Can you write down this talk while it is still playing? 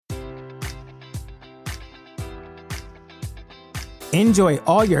Enjoy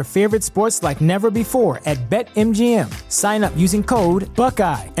all your favorite sports like never before at BetMGM. Sign up using code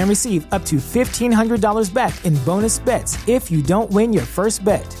Buckeye and receive up to $1,500 back in bonus bets if you don't win your first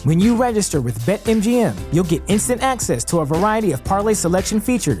bet. When you register with BetMGM, you'll get instant access to a variety of parlay selection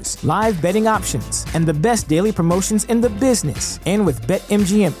features, live betting options, and the best daily promotions in the business. And with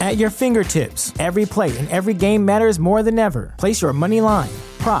BetMGM at your fingertips, every play and every game matters more than ever. Place your money line,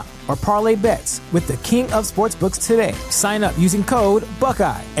 prop, or parlay bets with the king of sportsbooks today. Sign up using code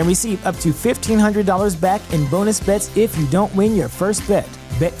Buckeye and receive up to $1,500 back in bonus bets if you don't win your first bet.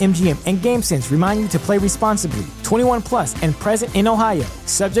 BetMGM and GameSense remind you to play responsibly. 21 plus and present in Ohio,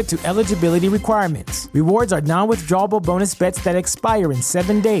 subject to eligibility requirements. Rewards are non-withdrawable bonus bets that expire in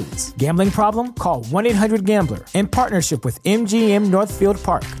 7 days. Gambling problem? Call 1-800-GAMBLER. In partnership with MGM Northfield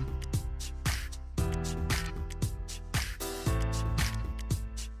Park.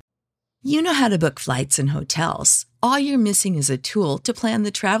 You know how to book flights and hotels. All you're missing is a tool to plan the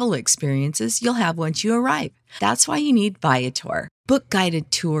travel experiences you'll have once you arrive. That's why you need Viator. Book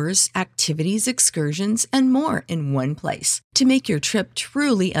guided tours, activities, excursions, and more in one place to make your trip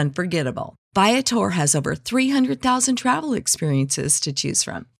truly unforgettable. Viator has over 300,000 travel experiences to choose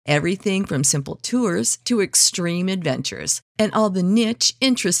from. Everything from simple tours to extreme adventures and all the niche,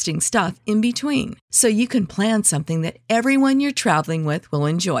 interesting stuff in between. So you can plan something that everyone you're traveling with will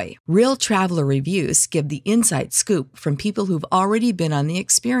enjoy. Real traveler reviews give the inside scoop from people who've already been on the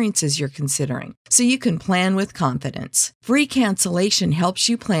experiences you're considering. So you can plan with confidence. Free cancellation helps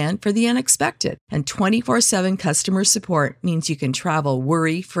you plan for the unexpected. And 24/7 customer support means you can travel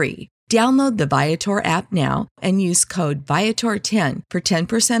worry-free. Download the Viator app now and use code Viator10 for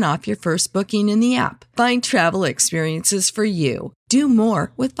 10% off your first booking in the app. Find travel experiences for you. Do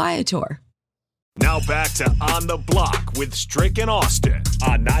more with Viator. Now back to On the Block with Strick and Austin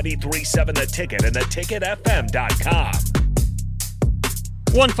on 93.7 The Ticket and theticketfm.com.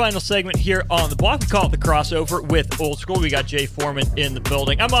 One final segment here on the block. We call it the crossover with Old School. We got Jay Foreman in the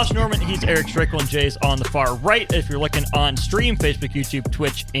building. I'm Austin Norman. He's Eric Strickland. Jay's on the far right. If you're looking on stream, Facebook, YouTube,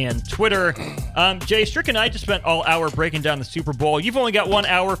 Twitch, and Twitter. Jay, Strick and I just spent all hour breaking down the Super Bowl. You've only got 1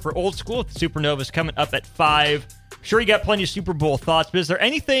 hour for Old School. The Supernovas coming up at 5. Sure, you got plenty of Super Bowl thoughts, but is there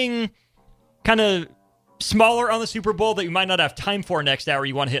anything kind of smaller on the Super Bowl that you might not have time for next hour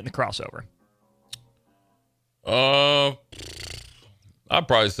you want to hit in the crossover? I'd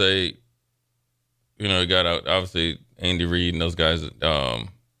probably say, you got out, obviously, Andy Reid and those guys.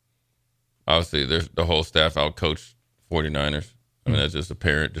 Obviously, there's the whole staff out-coached 49ers. I mean, that's just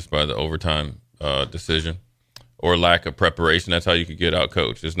apparent just by the overtime decision or lack of preparation. That's how you could get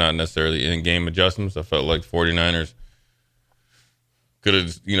out-coached. It's not necessarily in-game adjustments. I felt like 49ers could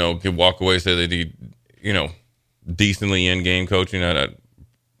have, could walk away, say they need, decently in-game coaching.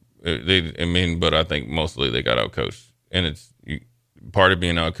 But I think mostly they got out-coached. And part of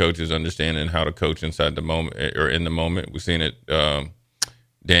being out coach is understanding how to coach inside the moment or in the moment. We've seen it.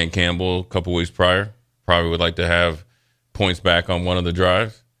 Dan Campbell a couple weeks prior probably would like to have points back on one of the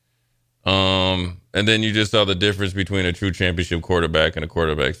drives. And then you just saw the difference between a true championship quarterback and a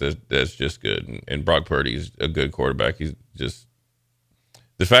quarterback that's just good. And Brock Purdy's a good quarterback. He's just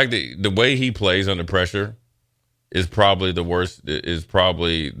the fact that the way he plays under pressure is probably the worst. Is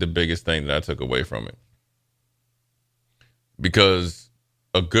probably the biggest thing that I took away from it. Because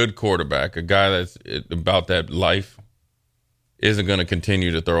a good quarterback, a guy that's about that life, isn't going to continue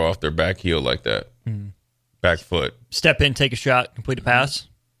to throw off their back heel like that. Back foot. Step in, take a shot, complete a pass?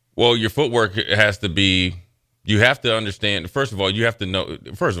 Well, your footwork has to be, you have to understand, first of all, you have to know,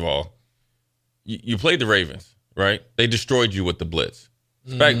 you played the Ravens, right? They destroyed you with the blitz.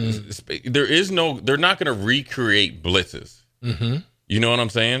 They're not going to recreate blitzes. Mm-hmm. You know what I'm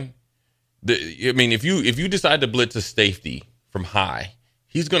saying? If you decide to blitz a safety from high,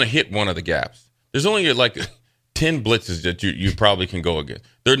 he's going to hit one of the gaps. There's only like 10 blitzes that you probably can go against.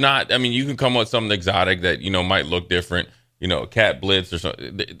 They're not, you can come up with something exotic that, might look different, cat blitz or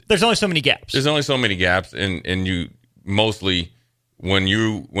something. There's only so many gaps. There's only so many gaps. And you mostly, when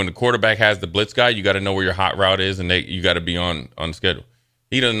the quarterback has the blitz guy, you got to know where your hot route is and you got to be on schedule.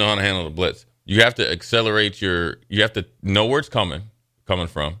 He doesn't know how to handle the blitz. You have to accelerate you have to know where it's coming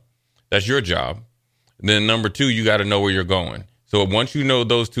from. That's your job. Then number 2, you got to know where you're going. So once you know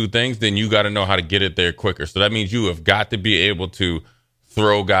those two things, then you got to know how to get it there quicker. So that means you have got to be able to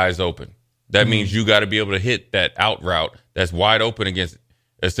throw guys open. That means you got to be able to hit that out route that's wide open against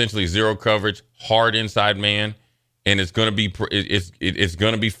essentially zero coverage, hard inside man, and it's going to be it's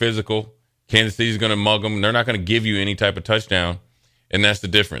going to be physical. Kansas City's going to mug them. They're not going to give you any type of touchdown, and that's the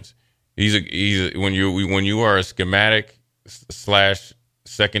difference. When you are a schematic /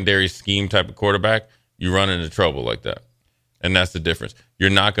 secondary scheme type of quarterback, you run into trouble like that. And that's the difference. You're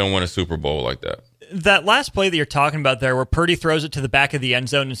not going to win a Super Bowl like that. That last play that you're talking about there, where Purdy throws it to the back of the end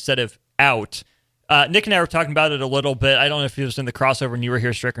zone instead of out, Nick and I were talking about it a little bit. I don't know if it was in the crossover and you were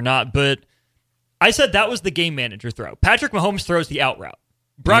here, Strick, or not, but I said that was the game manager throw. Patrick Mahomes throws the out route.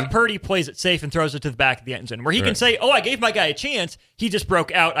 Brock Purdy plays it safe and throws it to the back of the end zone, where he can say, I gave my guy a chance. He just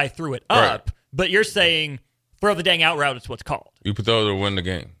broke out. I threw it up. Right. But you're saying throw the dang out route is what's called. You put those to win the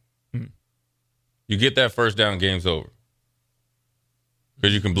game. You get that first down, game's over.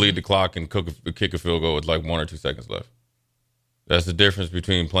 Because you can bleed the clock and kick a field goal with like 1 or 2 seconds left. That's the difference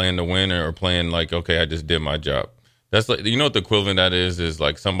between playing to win or playing like, okay, I just did my job. That's like, you know what the equivalent of that is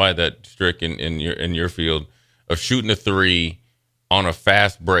like somebody that Strick in your field of shooting a 3 on a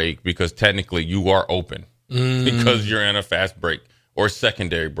fast break because technically you are open because you're in a fast break or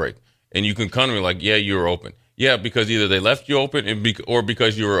secondary break. And you can come to me like, yeah, you're open. Yeah, because either they left you open or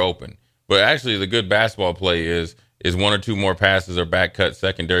because you were open. But actually the good basketball play is 1 or 2 more passes or back cut,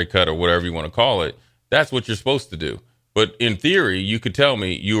 secondary cut, or whatever you want to call it. That's what you're supposed to do. But in theory, you could tell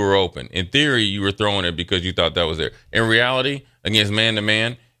me you were open. In theory, you were throwing it because you thought that was there. In reality, against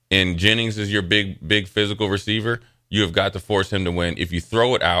man-to-man, and Jennings is your big physical receiver, you have got to force him to win. If you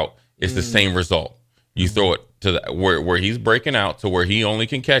throw it out, it's the same result. You throw it to where he's breaking out to where he only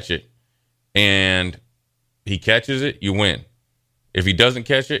can catch it, and he catches it, you win. If he doesn't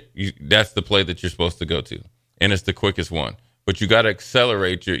catch it, that's the play that you're supposed to go to, and it's the quickest one. But you got to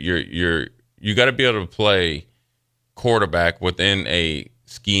accelerate you got to be able to play quarterback within a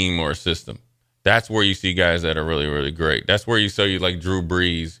scheme or a system. That's where you see guys that are really, really great. That's where you see like Drew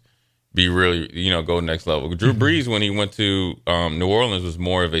Brees be really, go next level. Drew Brees, when he went to New Orleans, was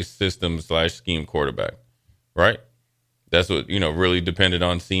more of a system/scheme quarterback, right? That's what, really depended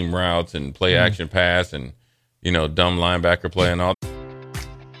on seam routes and play action pass and, dumb linebacker play and all.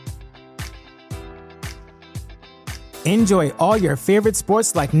 Enjoy all your favorite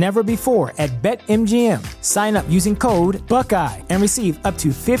sports like never before at BetMGM. Sign up using code Buckeye and receive up to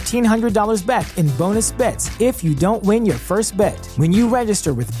 $1,500 back in bonus bets if you don't win your first bet. When you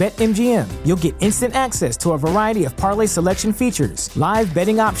register with BetMGM, you'll get instant access to a variety of parlay selection features, live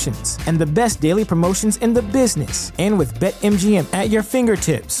betting options, and the best daily promotions in the business. And with BetMGM at your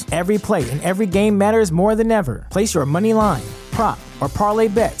fingertips, every play and every game matters more than ever. Place your money line, prop, or parlay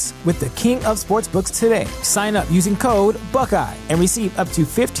bets with the king of sportsbooks today. Sign up using code Buckeye and receive up to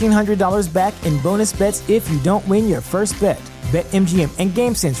 $1,500 back in bonus bets if you don't win your first bet. BetMGM and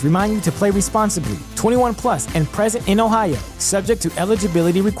GameSense remind you to play responsibly. 21 plus and present in Ohio, subject to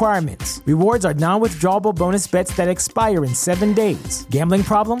eligibility requirements. Rewards are non-withdrawable bonus bets that expire in 7 days. Gambling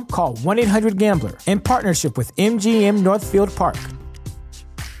problem? Call 1-800-GAMBLER. In partnership with MGM Northfield Park.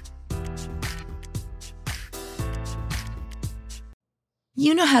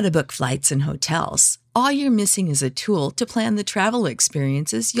 You know how to book flights and hotels. All you're missing is a tool to plan the travel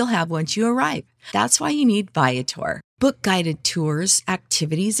experiences you'll have once you arrive. That's why you need Viator. Book guided tours,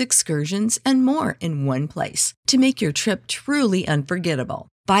 activities, excursions, and more in one place to make your trip truly unforgettable.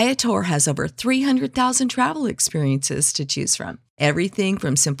 Viator has over 300,000 travel experiences to choose from. Everything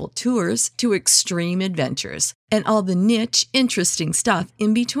from simple tours to extreme adventures and all the niche, interesting stuff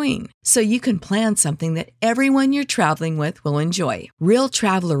in between. So you can plan something that everyone you're traveling with will enjoy. Real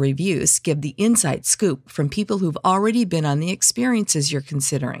traveler reviews give the inside scoop from people who've already been on the experiences you're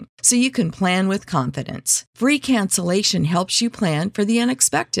considering. So you can plan with confidence. Free cancellation helps you plan for the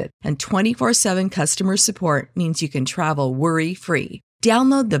unexpected. And 24/7 customer support means you can travel worry-free.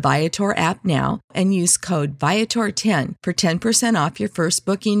 Download the Viator app now and use code Viator10 for 10% off your first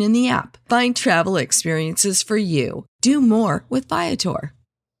booking in the app. Find travel experiences for you. Do more with Viator.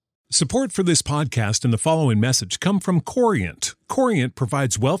 Support for this podcast and the following message come from Corient. Corient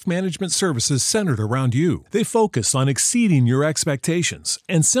provides wealth management services centered around you. They focus on exceeding your expectations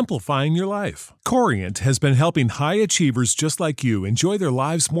and simplifying your life. Corient has been helping high achievers just like you enjoy their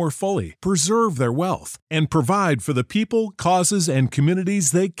lives more fully, preserve their wealth, and provide for the people, causes, and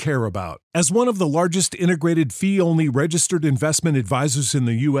communities they care about. As one of the largest integrated fee-only registered investment advisors in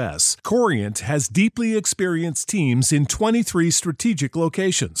the U.S., Corient has deeply experienced teams in 23 strategic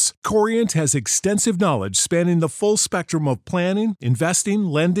locations. Corient has extensive knowledge spanning the full spectrum of planning, investing,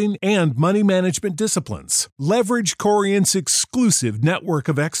 lending, and money management disciplines. Leverage Corient's exclusive network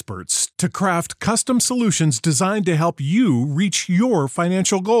of experts to craft custom solutions designed to help you reach your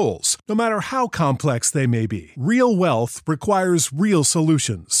financial goals, no matter how complex they may be. Real wealth requires real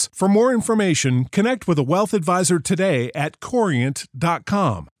solutions. For more information, connect with a wealth advisor today at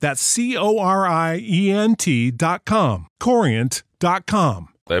Corient.com. That's Corient.com. Corient.com.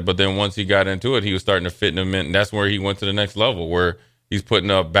 But then once he got into it, he was starting to fit in them in. And that's where he went to the next level, where he's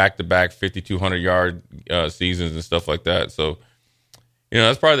putting up back-to-back 5,200-yard seasons and stuff like that. So,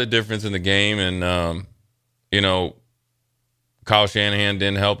 that's probably the difference in the game. And, Kyle Shanahan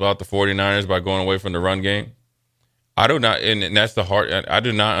didn't help out the 49ers by going away from the run game. I do not, and that's the hard. I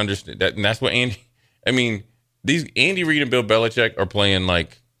do not understand that, and that's what Andy Reid and Bill Belichick are playing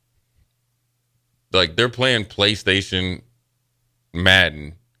like they're playing PlayStation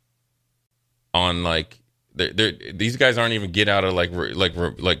Madden on these guys aren't even get out of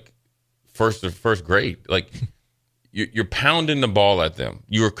like first grade. Like you're pounding the ball at them.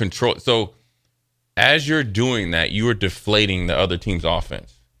 You are control. So as you're doing that, you are deflating the other team's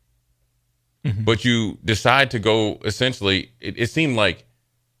offense. Mm-hmm. But you decide to go essentially, it seemed like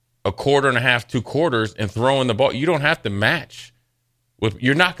a quarter and a half, 2 quarters, and throwing the ball. You don't have to match.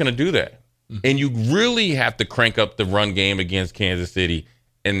 You're not going to do that. Mm-hmm. And you really have to crank up the run game against Kansas City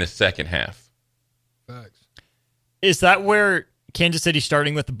in the second half. Facts. Is that where Kansas City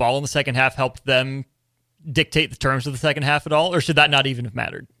starting with the ball in the second half helped them dictate the terms of the second half at all? Or should that not even have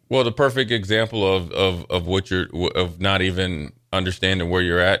mattered? Well, the perfect example of what of not even understanding where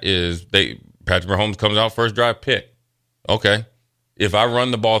you're at is Patrick Mahomes comes out first drive pick. Okay, if I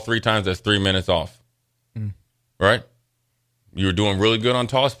run the ball 3 times, that's 3 minutes off. Right? You were doing really good on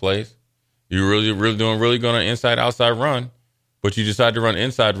toss plays. You were really doing really good on inside outside run, but you decide to run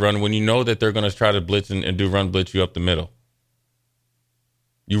inside run when you know that they're going to try to blitz and do run blitz you up the middle.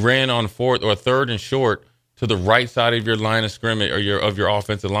 You ran on 4th or 3rd and short to the right side of your line of scrimmage or your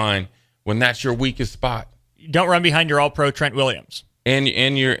offensive line when that's your weakest spot. You don't run behind your All-Pro Trent Williams and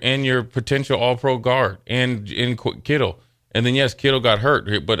your potential All-Pro guard and Kittle. And then yes, Kittle got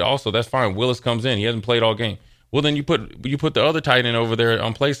hurt, but also that's fine. Willis comes in; he hasn't played all game. Well, then you put the other tight end over there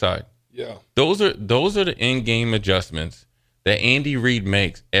on play side. Yeah, those are the in-game adjustments that Andy Reid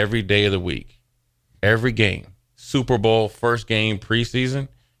makes every day of the week, every game, Super Bowl, first game, preseason,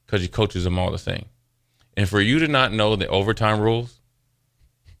 because he coaches them all the same. And for you to not know the overtime rules,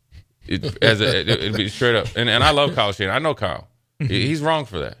 it'd be straight up. And I love Kyle Shanahan. I know Kyle. He's wrong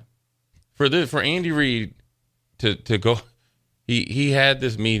for that. For Andy Reid to go, he had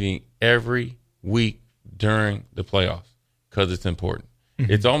this meeting every week during the playoffs because it's important.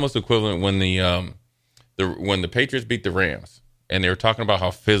 Mm-hmm. It's almost equivalent when the Patriots beat the Rams and they were talking about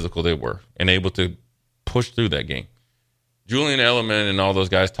how physical they were and able to push through that game. Julian Edelman and all those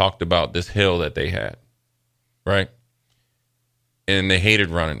guys talked about this hill that they had. Right? And they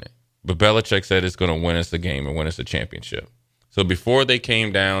hated running it. But Belichick said it's going to win us the game and win us a championship. So before they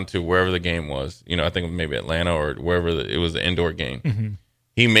came down to wherever the game was, I think maybe Atlanta or wherever it was the indoor game, mm-hmm.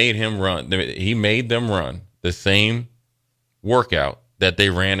 He made them run the same workout that they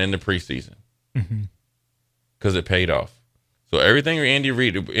ran in the preseason because it paid off. So everything Andy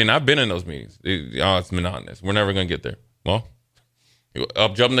Reid, and I've been in those meetings, it's monotonous. We're never going to get there. Well,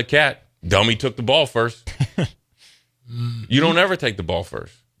 up jumping the cat. Dummy took the ball first. You don't ever take the ball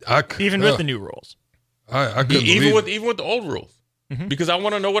first. Even with the new rules. I couldn't even with the old rules. Mm-hmm. Because I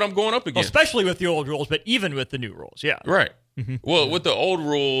want to know what I'm going up against. Well, especially with the old rules, but even with the new rules, yeah. Right. Mm-hmm. Well, with the old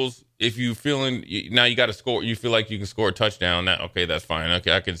rules, if you now you got to score, you feel like you can score a touchdown. Okay, that's fine.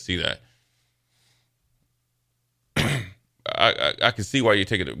 Okay, I can see that. I can see why you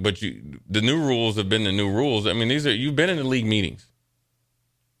take it, but the new rules have been the new rules. I mean, you've been in the league meetings.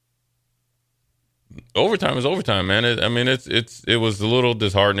 Overtime is overtime, man. It was a little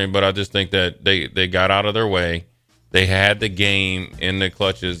disheartening, but I just think that they got out of their way. They had the game in the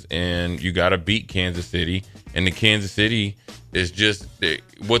clutches, and you got to beat Kansas City. And the Kansas City is just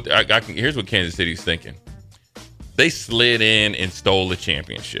here's what Kansas City's thinking. They slid in and stole the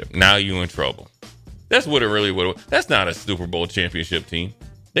championship. Now you in trouble. That's what it really would. That's not a Super Bowl championship team.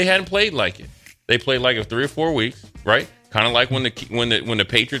 They hadn't played like it. They played like it 3 or 4 weeks, right? Kind of like when the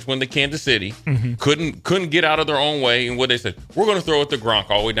Patriots went to Kansas City, couldn't get out of their own way, and what they said, we're going to throw it to Gronk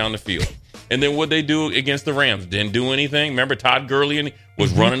all the way down the field. And then what they do against the Rams, didn't do anything. Remember Todd Gurley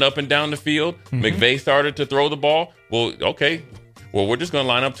was running up and down the field. McVay started to throw the ball. Well, okay. Well, we're just going to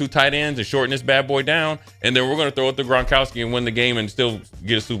line up 2 tight ends and shorten this bad boy down, and then we're going to throw it to Gronkowski and win the game and still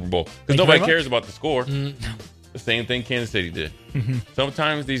get a Super Bowl. Because nobody cares about the score. The same thing Kansas City did.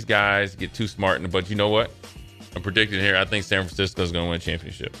 Sometimes these guys get too smart, but you know what? I'm predicting here, I think San Francisco is going to win a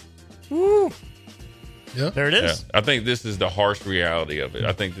championship. Woo. Yeah. There it is. Yeah. I think this is the harsh reality of it.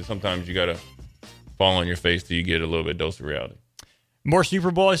 I think that sometimes you got to fall on your face till you get a little bit dose of reality. More Super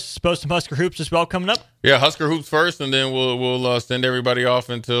Bowl, I suppose, some Husker Hoops as well coming up. Yeah, Husker Hoops first, and then we'll send everybody off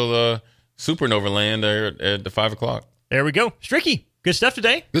until Supernova Land there at the 5 o'clock. There we go. Stricky, good stuff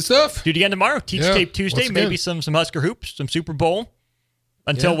today. Good stuff. Do it again tomorrow. Teach Tape Tuesday, maybe some Husker Hoops, some Super Bowl.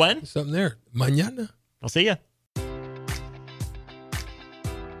 Until when? Something there. Mañana. I'll see ya.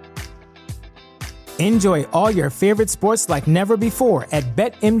 Enjoy all your favorite sports like never before at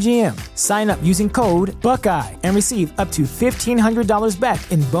BetMGM. Sign up using code Buckeye and receive up to $1,500 back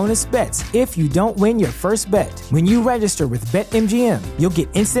in bonus bets if you don't win your first bet. When you register with BetMGM, you'll get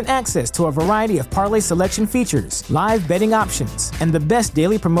instant access to a variety of parlay selection features, live betting options, and the best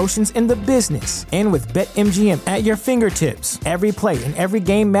daily promotions in the business. And with BetMGM at your fingertips, every play and every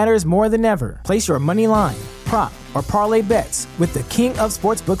game matters more than ever. Place your money line, prop, or parlay bets with the king of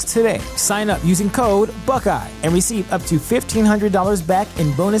sportsbooks today. Sign up using code Buckeye and receive up to $1,500 back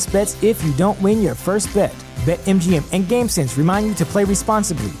in bonus bets if you don't win your first bet. BetMGM and GameSense remind you to play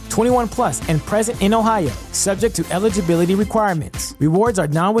responsibly. 21 plus and present in Ohio, subject to eligibility requirements. Rewards are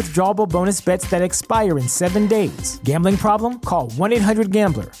non-withdrawable bonus bets that expire in 7 days. Gambling problem? Call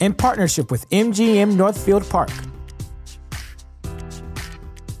 1-800-GAMBLER. In partnership with MGM Northfield Park.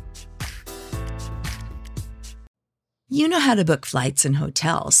 You know how to book flights and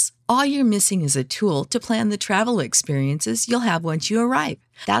hotels. All you're missing is a tool to plan the travel experiences you'll have once you arrive.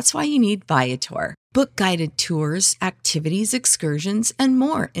 That's why you need Viator. Book guided tours, activities, excursions, and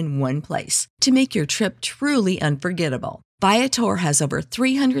more in one place to make your trip truly unforgettable. Viator has over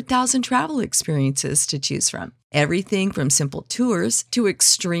 300,000 travel experiences to choose from. Everything from simple tours to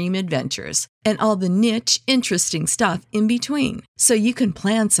extreme adventures and all the niche, interesting stuff in between. So you can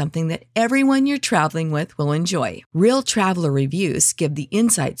plan something that everyone you're traveling with will enjoy. Real traveler reviews give the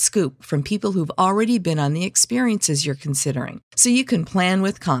inside scoop from people who've already been on the experiences you're considering. So you can plan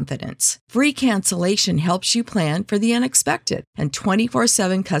with confidence. Free cancellation helps you plan for the unexpected. And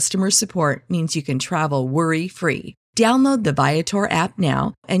 24/7 customer support means you can travel worry-free. Download the Viator app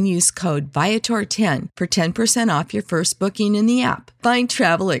now and use code Viator10 for 10% off your first booking in the app. Find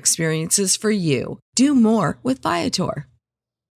travel experiences for you. Do more with Viator.